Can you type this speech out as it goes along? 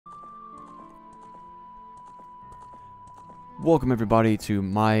Welcome everybody to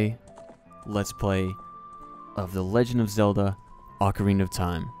my Let's Play of The Legend of Zelda Ocarina of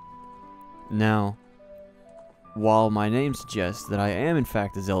Time. Now, while my name suggests that I am in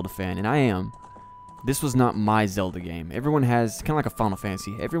fact a Zelda fan, and I am, this was not my Zelda game. Everyone has, kind of like a Final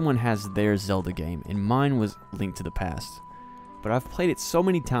Fantasy, everyone has their Zelda game, and mine was Link to the Past. But I've played it so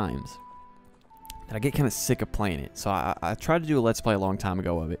many times that I get kind of sick of playing it. So I tried to do a Let's Play a long time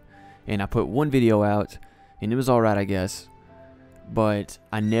ago of it, and I put one video out, and it was alright, I guess. But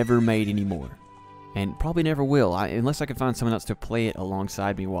I never made any more, and probably never will. Unless I can find someone else to play it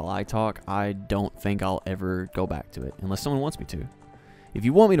alongside me while I talk, I don't think I'll ever go back to it, unless someone wants me to. If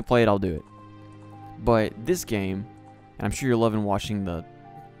you want me to play it, I'll do it. But this game, and I'm sure you're loving watching the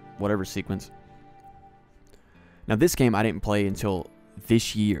whatever sequence. Now this game I didn't play until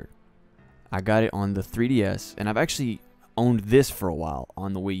this year. I got it on the 3DS, and I've actually owned this for a while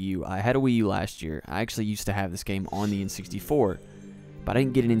on the Wii U. I had a Wii U last year. I actually used to have this game on the N64, but I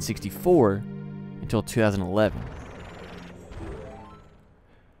didn't get an N64 until 2011.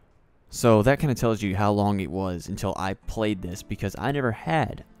 So that kind of tells you how long it was until I played this, because I never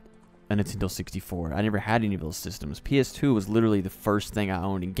had a Nintendo 64. I never had any of those systems. PS2 was literally the first thing I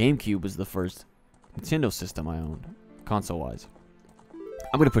owned, and GameCube was the first Nintendo system I owned, console-wise.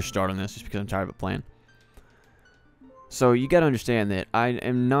 I'm going to push start on this just because I'm tired of it playing. So you gotta understand that I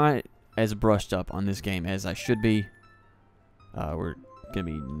am not as brushed up on this game as I should be. We're gonna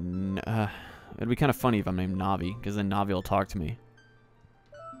be... it'd be kind of funny if I'm named Navi, because then Navi will talk to me.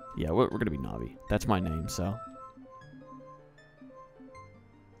 Yeah, we're gonna be Navi. That's my name, so...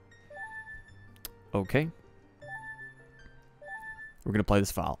 Okay. We're gonna play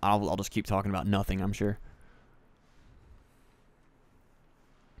this file. I'll just keep talking about nothing, I'm sure.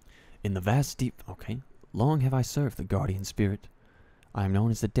 In the vast deep... Okay. Long have I served the guardian spirit. I am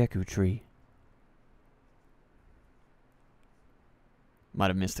known as the Deku Tree. Might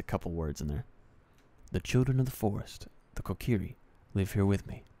have missed a couple words in there. The children of the forest, the Kokiri, live here with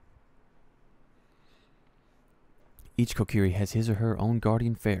me. Each Kokiri has his or her own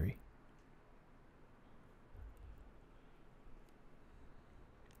guardian fairy.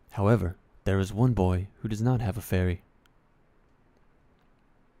 However, there is one boy who does not have a fairy.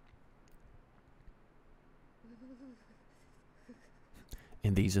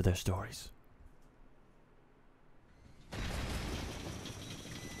 And these are their stories.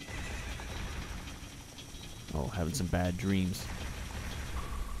 Oh, having some bad dreams.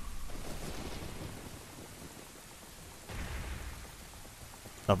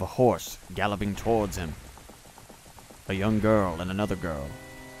 Of a horse galloping towards him. A young girl and another girl.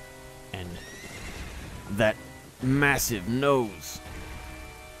 And that massive nose.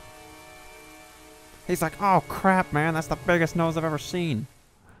 He's like, oh crap, man, that's the biggest nose I've ever seen.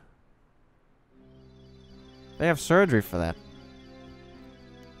 They have surgery for that.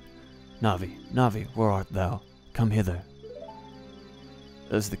 Navi, Navi, where art thou? Come hither.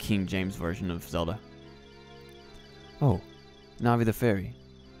 This is the King James version of Zelda. Oh, Navi the fairy,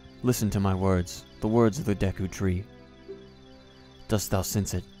 listen to my words, the words of the Deku Tree. Dost thou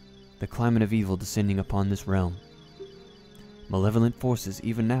sense it, the climate of evil descending upon this realm? Malevolent forces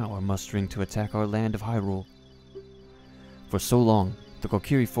even now are mustering to attack our land of Hyrule. For so long, the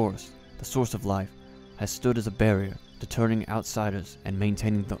Kokiri Forest, the source of life, has stood as a barrier deterring outsiders and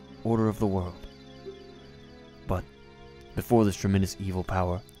maintaining the order of the world. But before this tremendous evil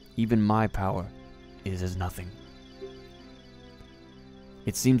power, even my power is as nothing.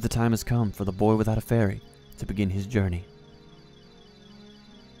 It seems the time has come for the boy without a fairy to begin his journey.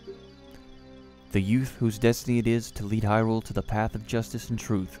 The youth whose destiny it is to lead Hyrule to the path of justice and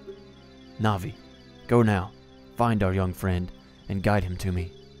truth. Navi, go now, find our young friend, and guide him to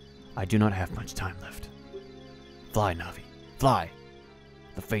me. I do not have much time left. Fly, Navi, fly!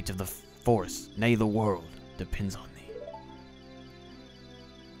 The fate of the forest, nay the world, depends on thee.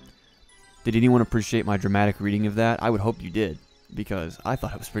 Did anyone appreciate my dramatic reading of that? I would hope you did, because I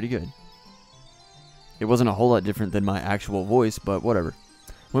thought it was pretty good. It wasn't a whole lot different than my actual voice, but whatever.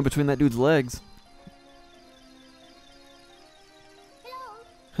 Went between that dude's legs.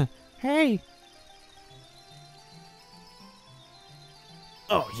 Hey!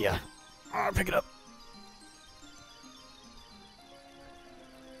 Oh, yeah. Pick it up.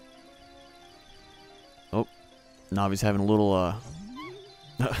 Oh, Navi's having a little,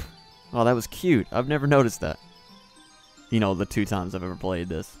 oh, that was cute. I've never noticed that. You know, the 2 times I've ever played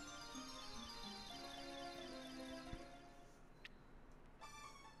this.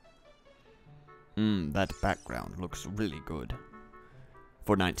 That background looks really good.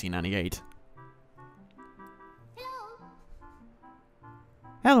 For 1998.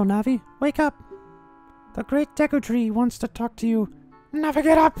 Hello, Navi. Wake up. The Great Deku Tree wants to talk to you. Navi,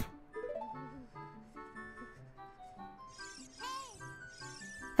 get up!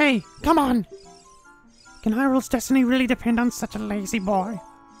 Hey, come on! Can Hyrule's destiny really depend on such a lazy boy?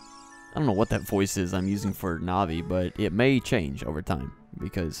 I don't know what that voice is I'm using for Navi, but it may change over time,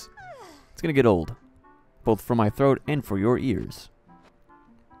 because it's gonna get old. Both for my throat and for your ears.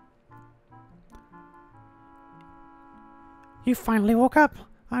 You finally woke up.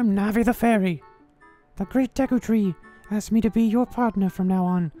 I'm Navi the Fairy. The Great Deku Tree asked me to be your partner from now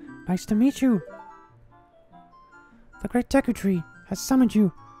on. Nice to meet you. The Great Deku Tree has summoned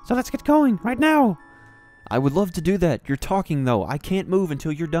you, so let's get going, right now! I would love to do that. You're talking, though. I can't move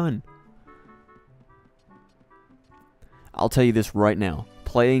until you're done. I'll tell you this right now.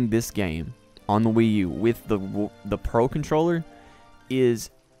 Playing this game on the Wii U with the Pro controller is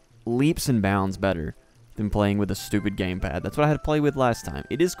leaps and bounds better than playing with a stupid gamepad. That's what I had to play with last time.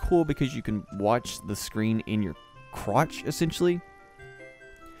 It is cool because you can watch the screen in your crotch, essentially.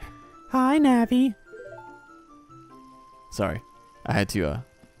 Hi, Navi. Sorry. I had to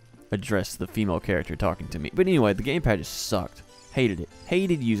address the female character talking to me. But anyway, the gamepad just sucked. Hated it.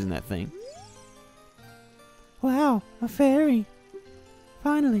 Hated using that thing. Wow, a fairy.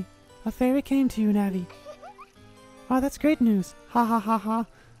 Finally, a fairy came to you, Navi. Wow, that's great news. Ha ha ha ha.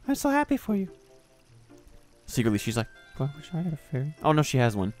 I'm so happy for you. Secretly, she's like, well, I wish I had a fairy. Oh, no, she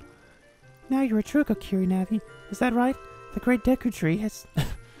has one. Now you're a true Kokiri, Navi. Is that right? The Great Deku Tree has...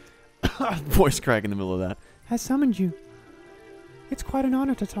 Voice crack in the middle of that. Has summoned you. It's quite an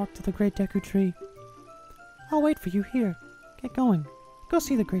honor to talk to the Great Deku Tree. I'll wait for you here. Get going. Go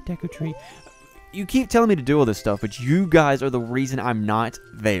see the Great Deku Tree. You keep telling me to do all this stuff, but you guys are the reason I'm not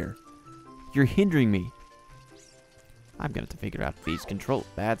there. You're hindering me. I'm gonna have to figure out these controls.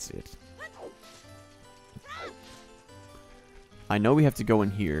 That's it. I know we have to go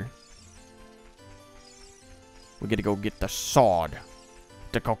in here. We gotta go get the sword.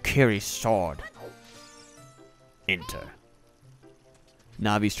 The Kokiri sword. Enter.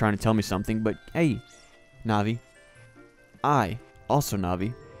 Navi's trying to tell me something, but hey, Navi. I, also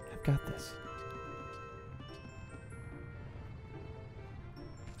Navi, I've got this.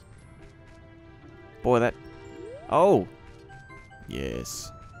 Boy, that... Oh!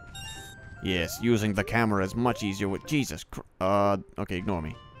 Yes. Yes, using the camera is much easier with... Jesus okay, ignore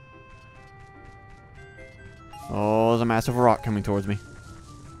me. Oh, there's a massive rock coming towards me.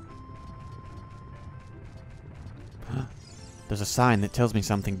 There's a sign that tells me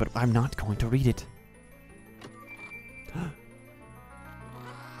something, but I'm not going to read it.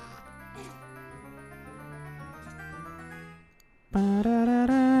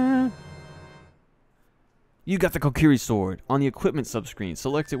 You got the Kokiri sword. On the equipment subscreen,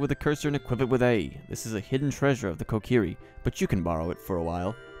 select it with a cursor and equip it with A. This is a hidden treasure of the Kokiri, but you can borrow it for a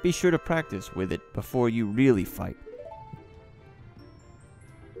while. Be sure to practice with it before you really fight.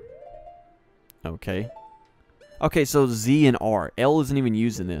 Okay. Okay, so Z and R. L isn't even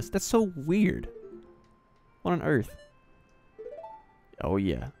used in this. That's so weird. What on earth? Oh,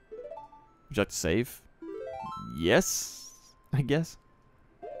 yeah. Would you like to save? Yes, I guess.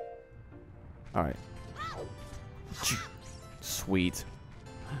 Alright. Sweet.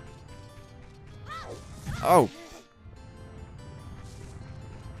 Oh!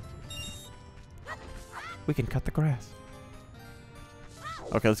 We can cut the grass.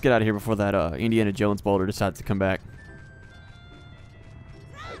 Okay, let's get out of here before that Indiana Jones boulder decides to come back.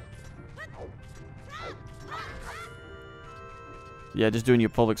 Yeah, just doing your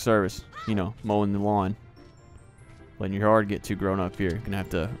public service. You know, mowing the lawn. Letting your yard get too grown up here. Gonna have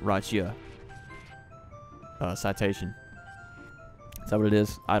to write you a citation. Is that what it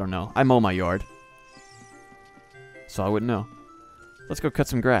is? I don't know. I mow my yard. So I wouldn't know. Let's go cut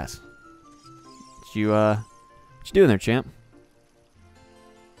some grass. What you doing there, champ?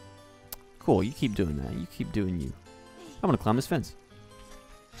 Cool, you keep doing that. You keep doing you. I'm gonna climb this fence.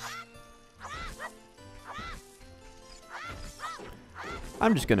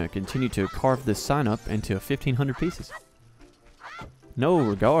 I'm just gonna continue to carve this sign up into 1,500 pieces. No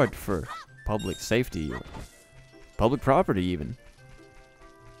regard for public safety or public property even.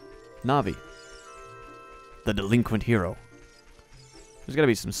 Navi. The delinquent hero. There's gotta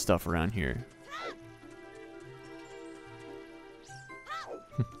be some stuff around here.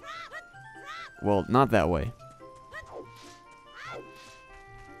 Well, not that way.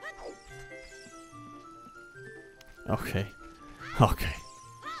 Okay. Okay.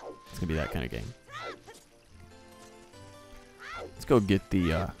 It's gonna be that kind of game. Let's go get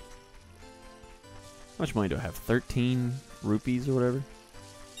the, how much money do I have? 13 rupees or whatever?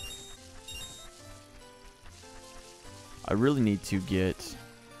 I really need to get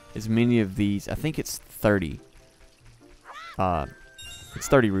as many of these. I think it's 30. It's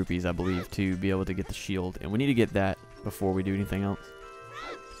 30 rupees, I believe, to be able to get the shield. And we need to get that before we do anything else.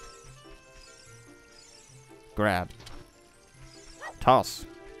 Grab. Toss.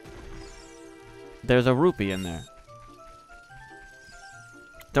 There's a rupee in there.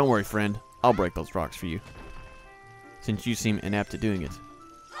 Don't worry, friend. I'll break those rocks for you. Since you seem inept at doing it.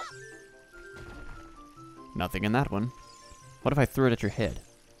 Nothing in that one. What if I threw it at your head?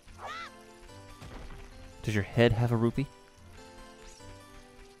 Does your head have a rupee?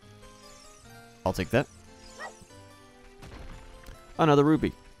 I'll take that. Another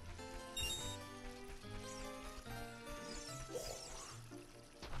rupee.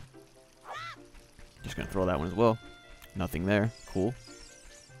 Just gonna throw that one as well. Nothing there. Cool.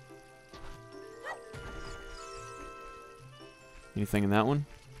 Anything in that one?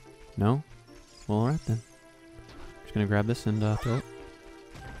 No? Well, alright then. Just gonna grab this and throw it.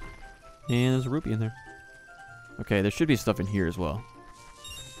 And there's a rupee in there. Okay, there should be stuff in here as well.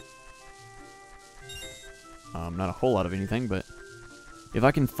 Not a whole lot of anything, but if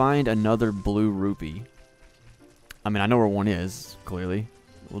I can find another blue rupee, I mean, I know where one is, clearly.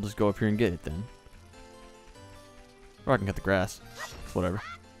 We'll just go up here and get it then. Or I can cut the grass. It's whatever.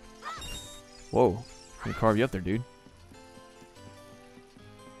 Whoa. I'm gonna carve you up there, dude.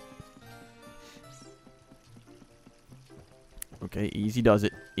 Okay, easy does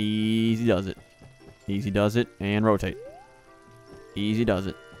it. Easy does it. Easy does it. And rotate. Easy does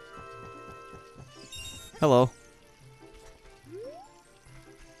it. Hello.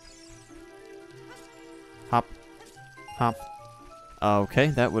 Hop. Hop. Okay,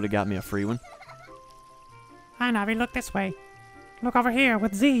 that would have got me a free one. Hi, Navi, look this way. Look over here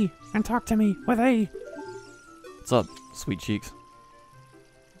with Z and talk to me with A. What's up, sweet cheeks?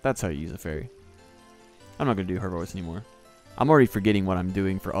 That's how you use a fairy. I'm not going to do her voice anymore. I'm already forgetting what I'm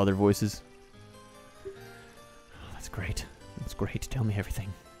doing for other voices. Oh, that's great. That's great. Tell me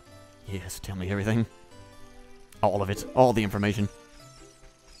everything. Yes, tell me everything. All of it. All the information.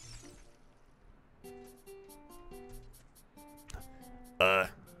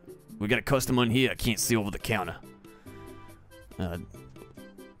 We got a customer in here. I can't see over the counter.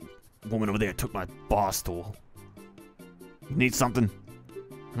 Woman over there took my bar stool. You need something?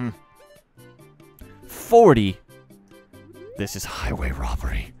 40? This is highway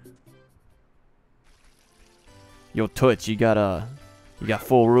robbery. Yo, Toots, you got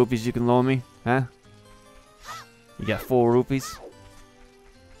 4 rupees you can loan me? Huh? You got 4 rupees?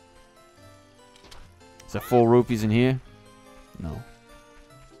 Is there 4 rupees in here? No.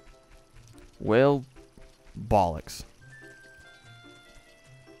 Well, bollocks.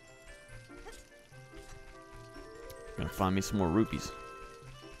 Gonna find me some more rupees.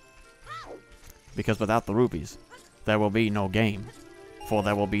 Because without the rupees, there will be no game, for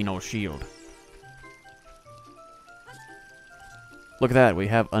there will be no shield. Look at that, we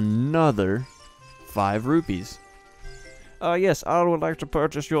have another 5 rupees. Yes, I would like to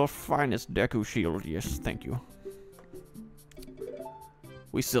purchase your finest Deku shield. Yes, thank you.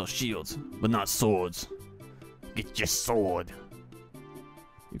 We sell shields, but not swords. Get your sword.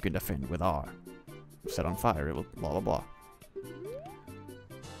 You can defend with R. Set on fire, it will blah blah blah.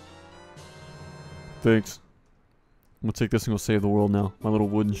 Thanks. I'm gonna take this and go save the world now. My little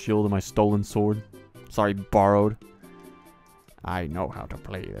wooden shield and my stolen sword. Sorry, borrowed. I know how to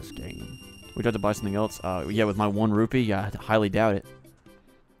play this game. We tried to buy something else. Yeah, with my 1 rupee? Yeah, I highly doubt it.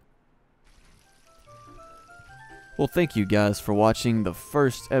 Well, thank you guys for watching the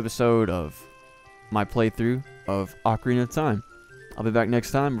first episode of my playthrough of Ocarina of Time. I'll be back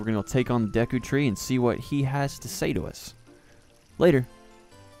next time. We're going to take on the Deku Tree and see what he has to say to us. Later.